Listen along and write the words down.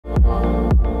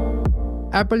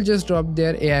Apple just dropped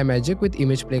their AI magic with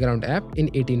Image Playground app in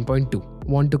 18.2.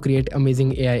 Want to create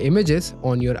amazing AI images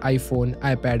on your iPhone,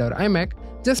 iPad or iMac?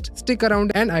 Just stick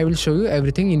around and I will show you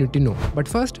everything you need to know. But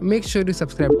first, make sure you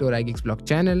subscribe to our iGeeksblog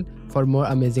channel for more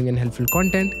amazing and helpful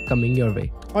content coming your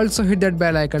way. Also hit that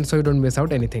bell icon so you don't miss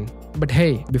out anything. But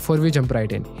hey, before we jump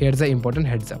right in, here's the important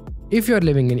heads up. If you're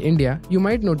living in India, you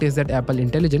might notice that Apple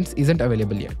Intelligence isn't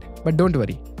available yet. But don't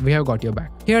worry, we have got your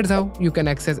back. Here's how you can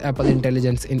access Apple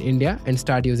Intelligence in India and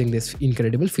start using these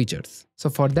incredible features. So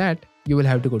for that, you will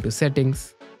have to go to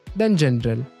Settings, then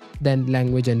General, then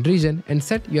Language and Region and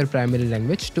set your primary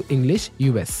language to English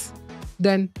US.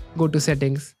 Then go to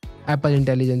Settings, Apple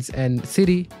Intelligence and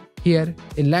Siri. Here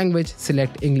in Language,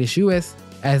 select English US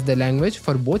as the language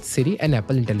for both Siri and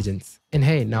Apple Intelligence. And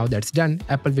hey, now that's done,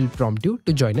 Apple will prompt you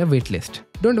to join a waitlist.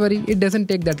 Don't worry, it doesn't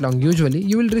take that long usually.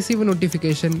 You will receive a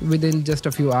notification within just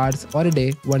a few hours or a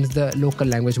day once the local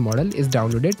language model is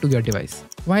downloaded to your device.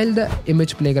 While the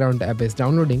Image Playground app is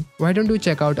downloading, why don't you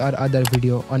check out our other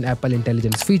video on Apple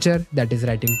Intelligence feature, that is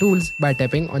writing tools, by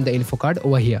tapping on the info card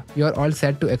over here. You're all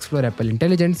set to explore Apple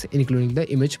Intelligence, including the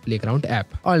Image Playground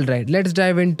app. Alright, let's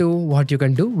dive into what you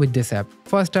can do with this app.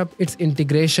 First up, it's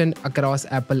integration across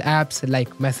Apple apps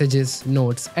like Messages,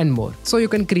 Notes and more. So you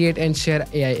can create and share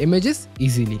AI images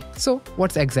easily. So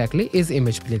what exactly is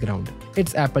Image Playground?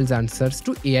 It's Apple's answers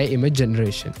to AI image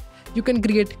generation. You can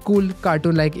create cool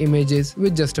cartoon-like images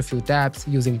with just a few taps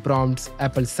using prompts,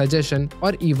 Apple's suggestion,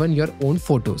 or even your own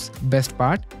photos. Best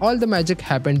part, all the magic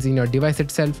happens in your device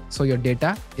itself, so your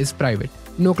data is private.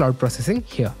 No cloud processing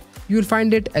here. You'll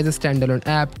find it as a standalone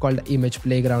app called Image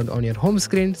Playground on your home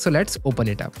screen, so let's open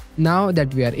it up. Now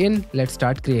that we are in, let's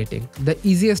start creating. The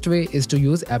easiest way is to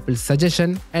use Apple's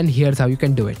suggestion, and here's how you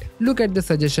can do it. Look at the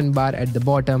suggestion bar at the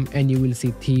bottom and you will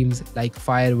see themes like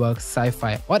fireworks,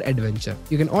 sci-fi or adventure.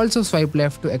 You can also swipe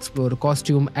left to explore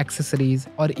costume, accessories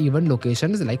or even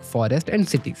locations like forest and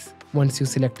cities. Once you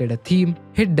selected a theme,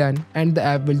 hit done and the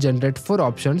app will generate 4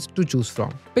 options to choose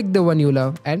from. Pick the one you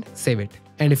love and save it.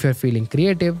 And if you're feeling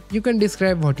creative, you can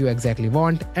describe what you exactly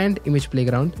want and Image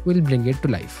Playground will bring it to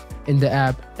life. In the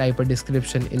app, type a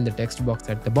description in the text box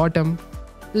at the bottom.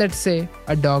 Let's say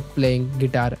a dog playing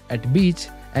guitar at beach.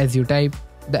 As you type,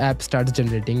 the app starts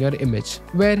generating your image,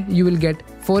 where you will get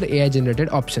 4 AI generated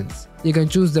options. You can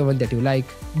choose the one that you like,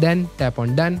 then tap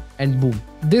on done and boom.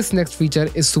 This next feature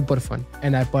is super fun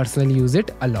and I personally use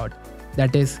it a lot.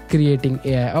 That is creating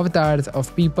AI avatars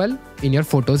of people in your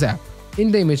Photos app. In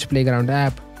the Image Playground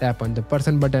app, tap on the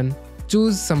person button,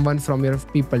 choose someone from your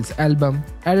people's album,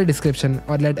 add a description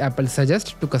or let Apple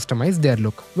suggest to customize their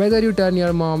look. Whether you turn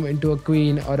your mom into a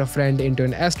queen or a friend into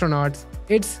an astronaut,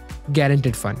 it's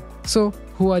guaranteed fun. So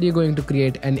who are you going to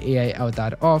create an AI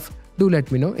avatar of? Do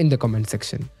let me know in the comment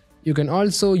section. You can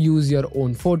also use your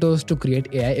own photos to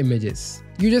create AI images.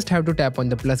 You just have to tap on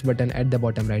the plus button at the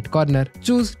bottom right corner,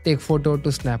 choose take photo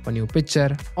to snap a new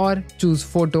picture or choose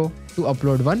photo to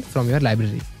upload one from your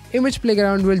library. Image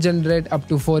Playground will generate up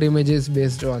to 4 images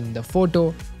based on the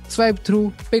photo. Swipe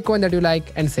through, pick one that you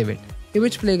like and save it.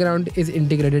 Image Playground is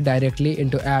integrated directly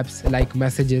into apps like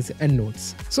Messages and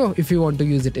Notes. So if you want to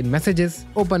use it in Messages,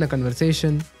 open a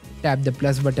conversation, tap the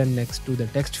plus button next to the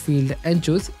text field and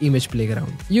choose Image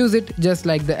Playground. Use it just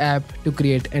like the app to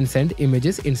create and send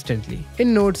images instantly.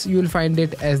 In Notes, you will find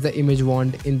it as the image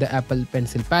wand in the Apple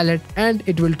Pencil palette and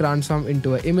it will transform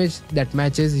into an image that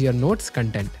matches your notes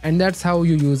content. And that's how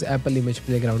you use Apple Image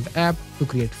Playground app to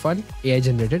create fun AI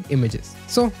generated images.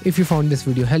 So if you found this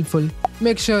video helpful,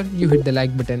 make sure you hit the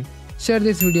like button, share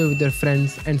this video with your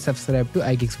friends and subscribe to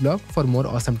iGeeksblog for more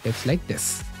awesome tips like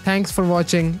this. Thanks for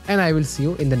watching and I will see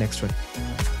you in the next one.